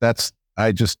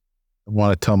 I just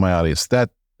want to tell my audience that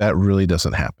really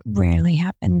doesn't happen. Rarely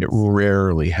happens. It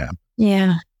rarely happens.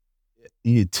 Yeah.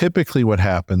 Typically what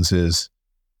happens is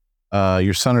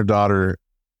your son or daughter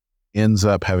ends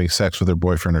up having sex with their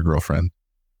boyfriend or girlfriend,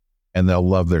 and they'll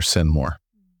love their sin more.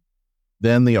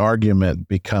 Then the argument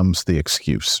becomes the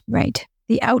excuse. Right.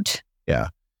 The out. Yeah.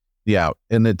 The out.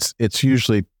 And it's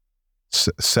usually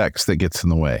sex that gets in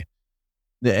the way.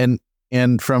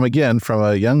 And from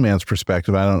a young man's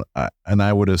perspective,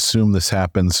 I would assume this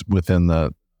happens within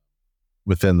the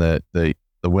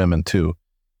women too,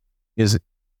 is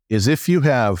if you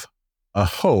have a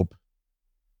hope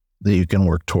that you can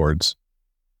work towards,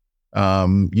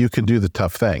 you can do the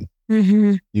tough thing.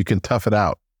 You can tough it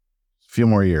out a few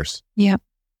more years. Yeah.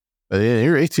 But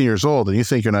you're 18 years old and you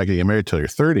think you're not going to get married till you're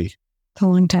 30. It's a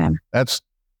long time. That's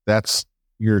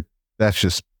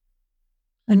just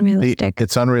unrealistic.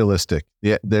 It's unrealistic.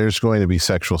 Yeah, there's going to be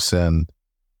sexual sin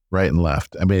right and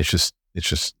left. I mean, it's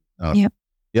just. Yep.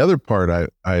 The other part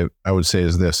I would say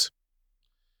is this: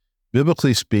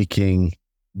 biblically speaking,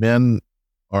 men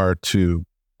are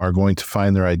going to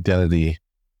find their identity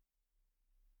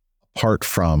apart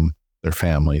from their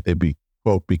family. They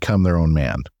become their own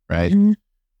man, right?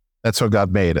 That's how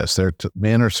God made us.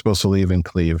 Men are supposed to leave and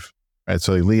cleave, right?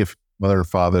 So they leave mother and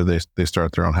father. They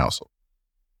start their own household.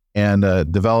 And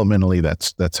developmentally,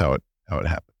 that's how it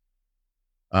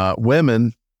happens.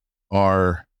 Women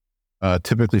are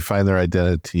typically find their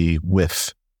identity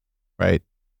with, right?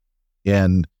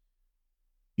 And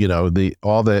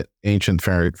all the ancient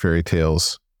fairy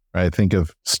tales, right? Think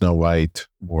of Snow White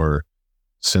or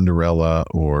Cinderella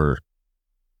or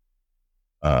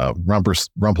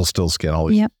Rumpelstiltskin. All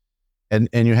these, and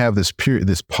you have this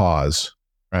pause,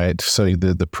 right? So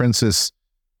the princess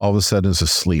all of a sudden is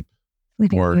asleep.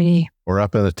 Or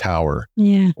up in a tower,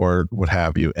 or what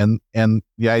have you, and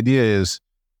the idea is,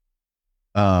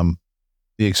 the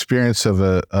experience of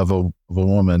a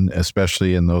woman,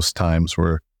 especially in those times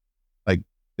where, like,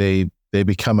 they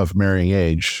become of marrying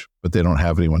age, but they don't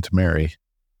have anyone to marry,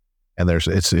 and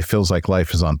it feels like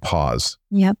life is on pause.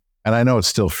 Yep. And I know it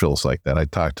still feels like that. I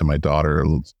talked to my daughter a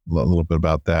little bit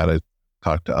about that. I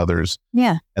talked to others.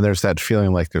 Yeah. And there's that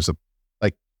feeling like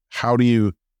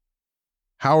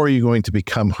how are you going to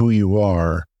become who you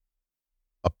are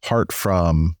apart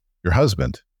from your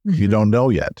husband? You don't know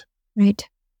yet. Right.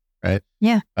 Right.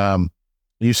 Yeah.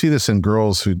 You see this in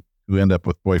girls who end up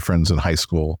with boyfriends in high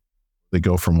school. They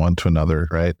go from one to another,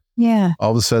 right? Yeah. All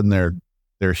of a sudden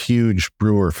they're huge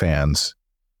Brewer fans,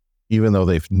 even though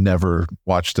they've never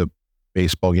watched a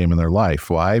baseball game in their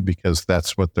life. Why? Because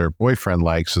that's what their boyfriend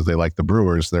likes, is they like the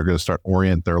Brewers. They're going to start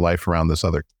orient their life around this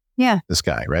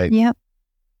guy, right? Yep.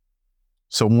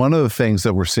 So one of the things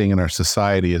that we're seeing in our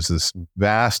society is this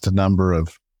vast number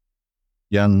of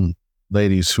young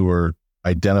ladies who are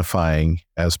identifying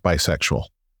as bisexual,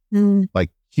 like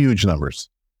huge numbers,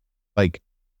 like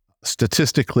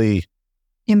statistically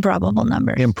improbable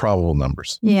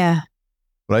numbers. Yeah.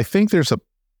 But I think there's a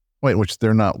point which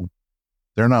they're not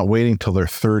waiting till they're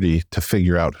 30 to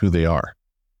figure out who they are.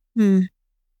 And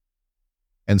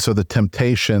so the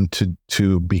temptation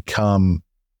to become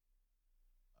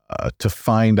to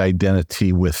find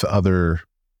identity with other.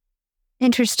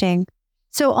 Interesting.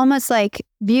 So almost like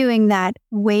viewing that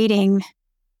waiting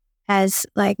as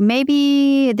like,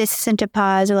 maybe this isn't a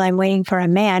pause while I'm waiting for a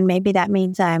man. Maybe that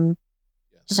means I'm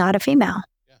not a female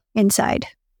inside.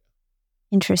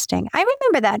 Interesting. I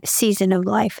remember that season of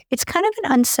life. It's kind of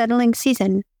an unsettling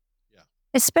season,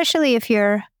 especially if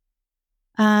you're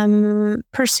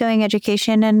pursuing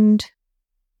education and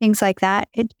things like that.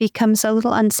 It becomes a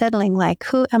little unsettling, like,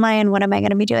 who am I and what am I going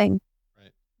to be doing?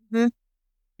 Right. Mm-hmm.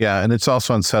 Yeah, and it's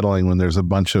also unsettling when there's a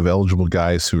bunch of eligible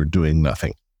guys who are doing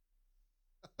nothing.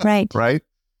 Right. Right.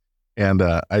 And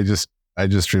I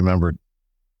just remembered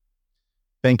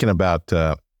thinking about,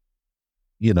 here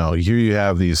you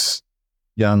have these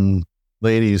young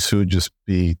ladies who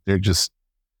they're just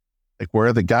like, where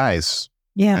are the guys?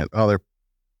 Yeah. Oh, they're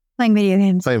playing video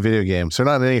games. They're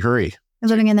not in any hurry. They're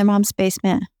living in their mom's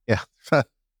basement. Yeah.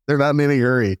 They're not in any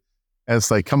hurry. And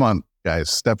it's like, come on, guys,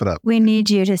 step it up. We need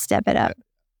you to step it up.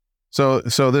 So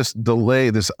this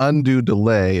delay, this undue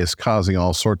delay is causing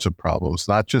all sorts of problems,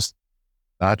 not just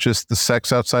the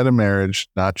sex outside of marriage,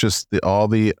 not just all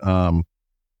the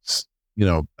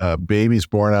babies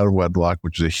born out of wedlock,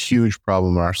 which is a huge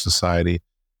problem in our society,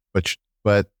 but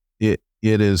it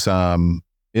is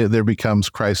there becomes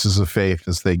crisis of faith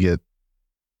as they get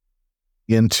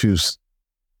into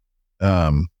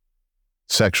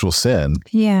sexual sin.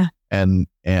 Yeah.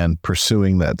 And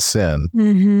pursuing that sin.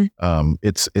 Mm-hmm.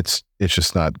 It's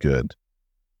just not good.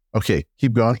 Okay,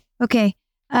 keep going. Okay.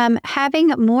 Having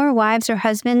more wives or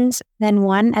husbands than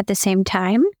one at the same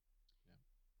time,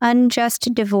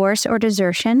 unjust divorce or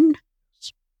desertion,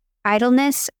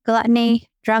 idleness, gluttony,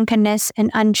 drunkenness,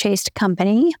 and unchaste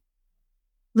company,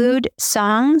 lewd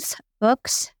songs,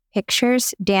 books,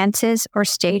 pictures, dances, or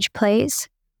stage plays,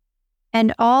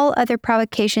 and all other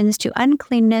provocations to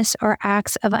uncleanness or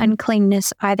acts of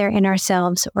uncleanness, either in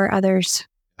ourselves or others.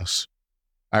 Yes.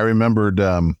 I remembered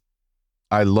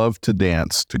I loved to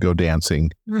dance, to go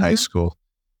dancing in high school.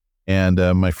 And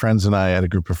my friends and I had a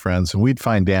group of friends, and we'd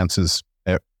find dances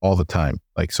all the time.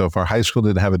 Like, so if our high school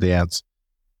didn't have a dance,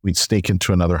 we'd sneak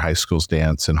into another high school's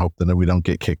dance and hope that we don't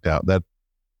get kicked out. That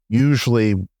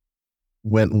usually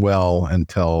went well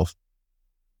until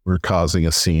we're causing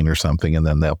a scene or something, and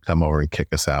then they'll come over and kick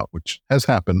us out, which has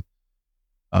happened.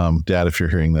 Dad, if you're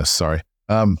hearing this, sorry.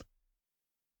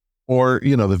 Or, the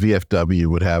VFW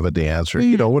would have a dance or,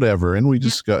 whatever. And we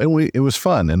just go, and it was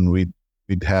fun. And we'd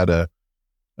had a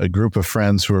group of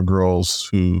friends who are girls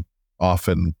who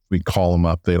often we'd call them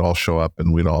up, they'd all show up,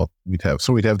 and we'd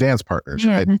have dance partners.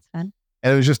 Yeah, right? That's fun.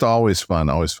 And it was just always fun.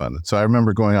 So I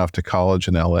remember going off to college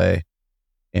in LA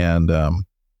and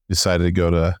decided to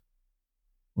go to,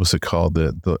 what's it called?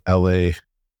 The LA,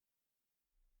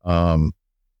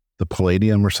 the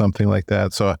Palladium or something like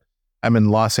that. So I'm in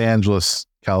Los Angeles,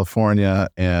 California,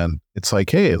 and it's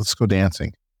like, hey, let's go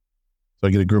dancing. So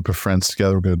I get a group of friends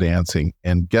together, we go dancing.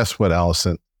 And guess what,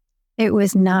 Allison? It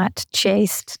was not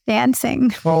chaste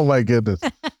dancing. Oh my goodness.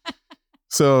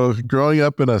 So growing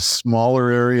up in a smaller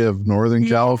area of Northern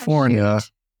California,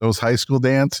 those high school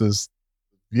dances,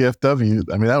 VFW,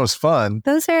 I mean, that was fun.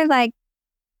 Those are like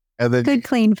good,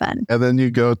 clean fun. And then you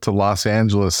go to Los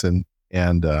Angeles and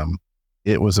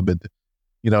it was a bit,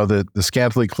 the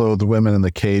scantily clothed women in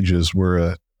the cages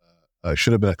were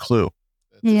should have been a clue.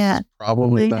 Yeah.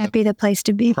 Probably not be the place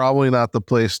to be. Probably not the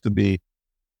place to be.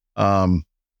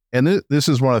 And this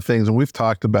is one of the things, and we've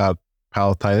talked about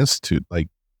Palatine Institute, like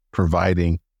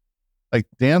providing, like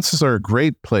dances are a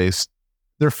great place.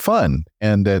 They're fun.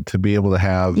 And to be able to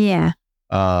have,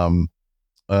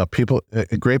 people,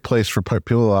 a great place for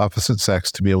people of opposite sex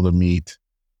to be able to meet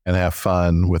and have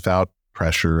fun without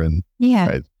pressure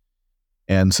right?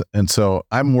 And so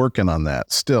I'm working on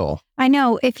that still. I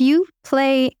know. If you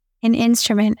play an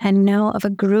instrument and know of a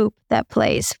group that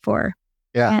plays for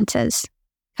dances,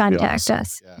 contact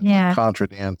us. Yeah. Contra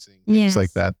dancing, things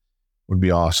like that would be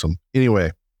awesome.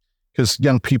 Anyway, because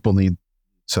young people need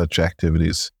such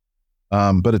activities.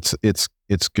 But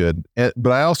it's good.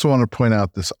 But I also want to point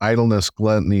out this idleness,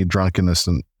 gluttony, drunkenness,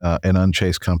 and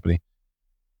unchaste company.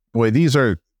 Boy, these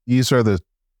are the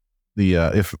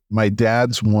if my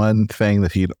dad's one thing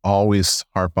that he'd always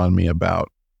harp on me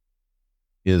about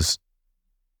is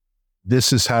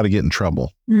this is how to get in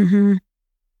trouble. Mm-hmm.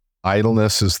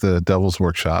 Idleness is the devil's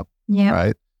workshop. Yeah.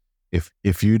 Right.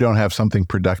 If you don't have something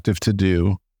productive to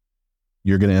do,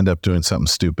 you're going to end up doing something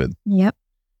stupid. Yep.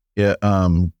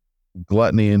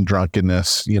 Gluttony and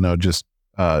drunkenness,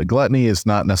 gluttony is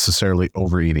not necessarily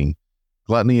overeating.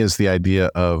 Gluttony is the idea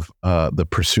of the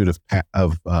pursuit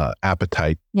of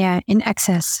appetite. Yeah, in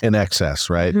excess. In excess,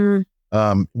 right? Mm-hmm.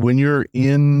 When you're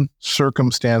in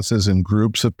circumstances and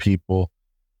groups of people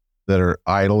that are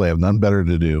idle, they have nothing better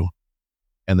to do,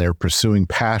 and they're pursuing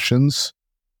passions,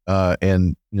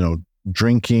 and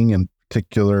drinking in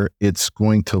particular, it's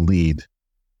going to lead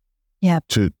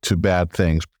to bad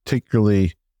things,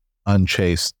 particularly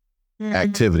unchaste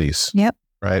activities. Yep.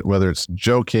 Right. Whether it's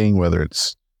joking, whether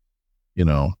it's,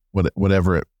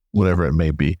 whatever it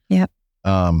may be. Yep.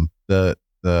 My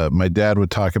dad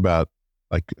would talk about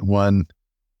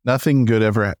nothing good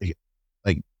ever,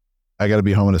 I got to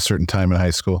be home at a certain time in high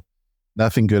school.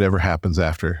 Nothing good ever happens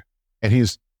after. And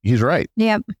he's right.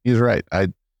 Yep. He's right.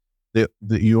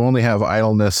 You only have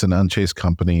idleness and unchaste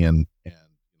company and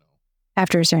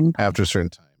after a certain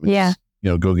time. Yeah.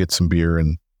 Go get some beer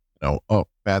and,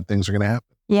 bad things are going to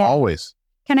happen. Yeah. Always.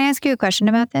 Can I ask you a question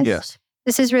about this? Yes.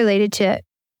 This is related to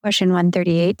question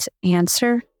 138's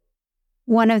answer.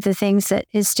 One of the things that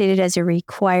is stated as a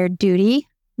required duty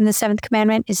in the seventh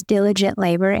commandment is diligent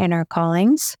labor in our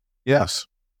callings. Yes.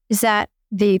 Is that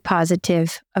the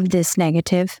positive of this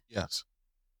negative? Yes.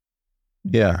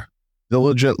 Yeah.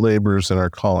 Diligent labors in our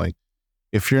calling.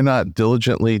 If you're not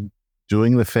diligently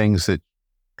doing the things that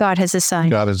God has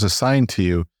assigned to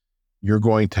you, you're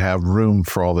going to have room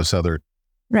for all this other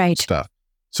stuff.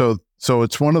 So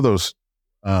it's one of those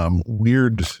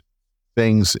weird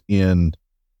things in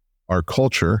our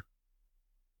culture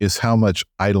is how much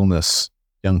idleness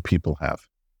young people have.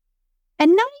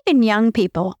 And not even young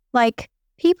people, like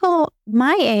people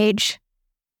my age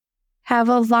have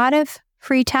a lot of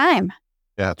free time.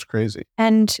 Yeah, it's crazy.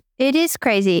 And it is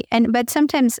crazy. But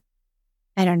sometimes,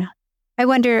 I don't know. I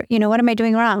wonder, what am I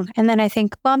doing wrong? And then I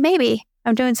think, well, maybe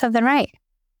I'm doing something right.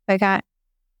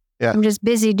 I'm just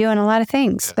busy doing a lot of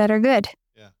things that are good.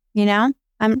 Yeah.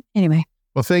 Anyway.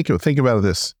 Well, think about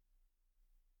this.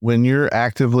 When you're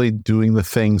actively doing the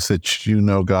things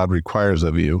that God requires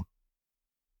of you,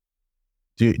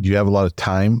 do you have a lot of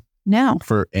time? No.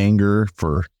 For anger,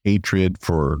 for hatred,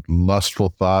 for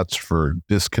lustful thoughts, for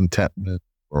discontentment,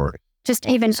 or just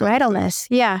even idleness.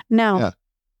 Yeah. No.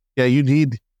 Yeah. You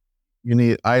need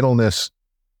idleness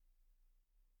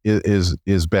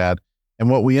is bad. And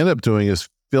what we end up doing is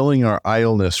filling our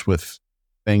idleness with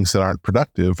things that aren't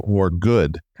productive or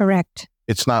good. Correct.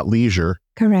 It's not leisure.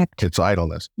 Correct. It's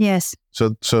idleness. Yes.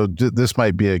 So this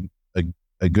might be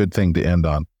a good thing to end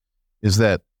on, is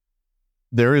that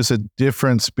there is a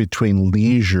difference between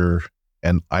leisure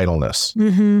and idleness.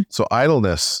 Mm-hmm. So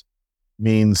idleness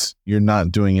means you're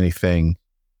not doing anything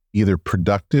either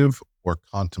productive or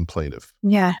contemplative.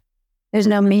 Yeah. There's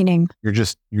no meaning. You're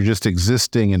just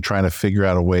existing and trying to figure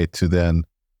out a way to then,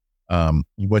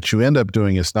 what you end up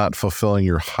doing is not fulfilling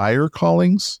your higher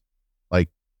callings, like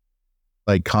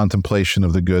contemplation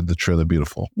of the good, the true, the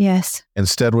beautiful. Yes.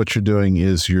 Instead, what you're doing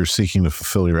is you're seeking to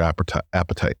fulfill your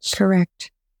appetites.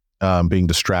 Correct. Being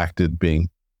distracted,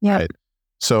 right.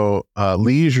 So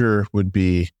leisure would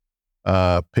be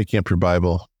picking up your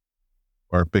Bible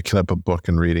or picking up a book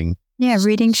and reading. Yeah,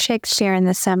 reading Shakespeare in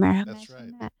the summer. That's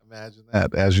right. Imagine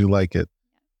that as you like it.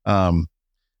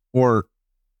 Or,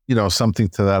 something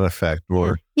to that effect.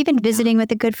 Or even visiting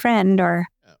with a good friend or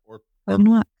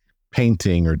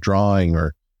painting or drawing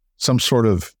or some sort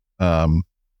of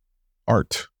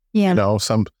art. Yeah.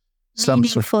 Some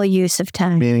meaningful use of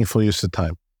time. Meaningful use of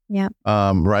time. Yeah.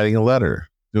 Writing a letter,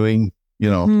 doing,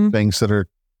 things that are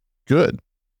good.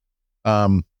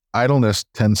 Idleness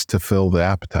tends to fill the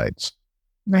appetites.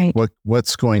 Right.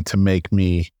 What's going to make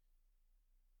me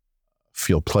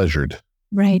feel pleasured?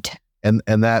 Right. And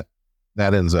that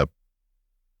ends up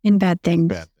in bad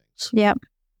things. Yep.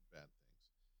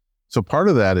 So part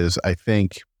of that is, I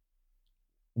think,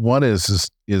 one is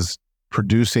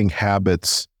producing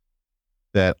habits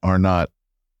that are not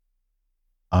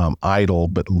idle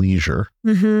but leisure.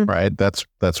 Mm-hmm. Right. That's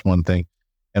one thing,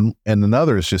 and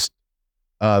another is just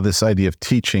this idea of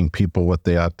teaching people what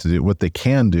they ought to do, what they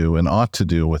can do and ought to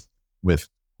do with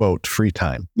quote free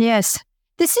time. Yes,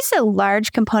 this is a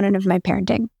large component of my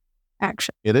parenting.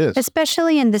 Actually, it is,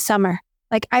 especially in the summer.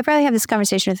 Like I probably have this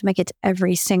conversation with my kids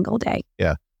every single day.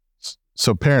 Yeah.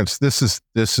 So parents, this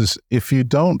is if you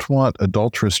don't want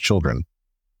adulterous children.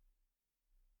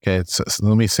 Okay, so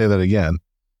let me say that again.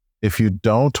 If you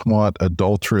don't want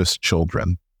adulterous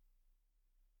children,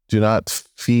 do not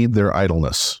feed their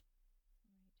idleness.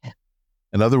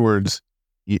 In other words,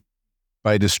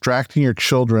 by distracting your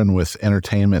children with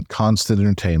entertainment, constant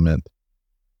entertainment,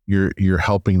 you're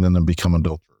helping them to become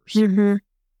adulterers. Mm-hmm.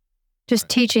 Just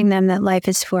teaching them that life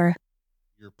is for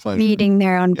your pleasure, meeting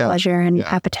their own pleasure and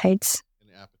appetites,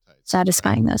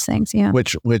 satisfying those things. Yeah,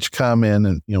 which come in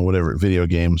and whatever video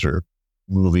games or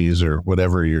movies or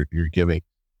whatever you're giving.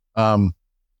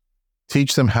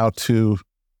 Teach them how to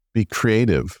be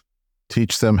creative.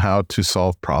 Teach them how to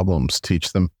solve problems.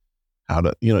 Teach them how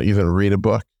to, even read a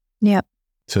book. Yep.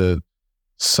 To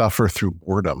suffer through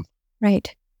boredom.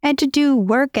 Right. And to do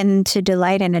work and to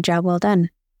delight in a job well done.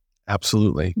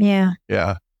 Absolutely. Yeah.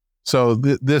 Yeah. So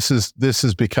this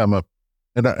has become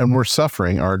and we're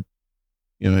suffering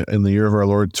in the year of our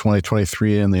Lord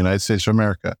 2023 in the United States of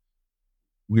America.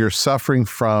 We are suffering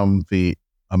from the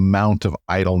amount of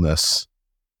idleness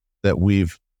that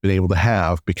we've been able to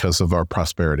have because of our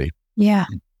prosperity. Yeah.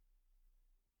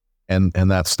 And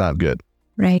that's not good.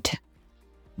 Right.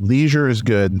 Leisure is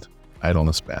good,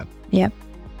 idleness bad. Yep.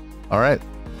 All right.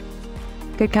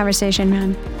 Good conversation,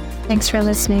 man. Thanks for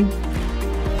listening.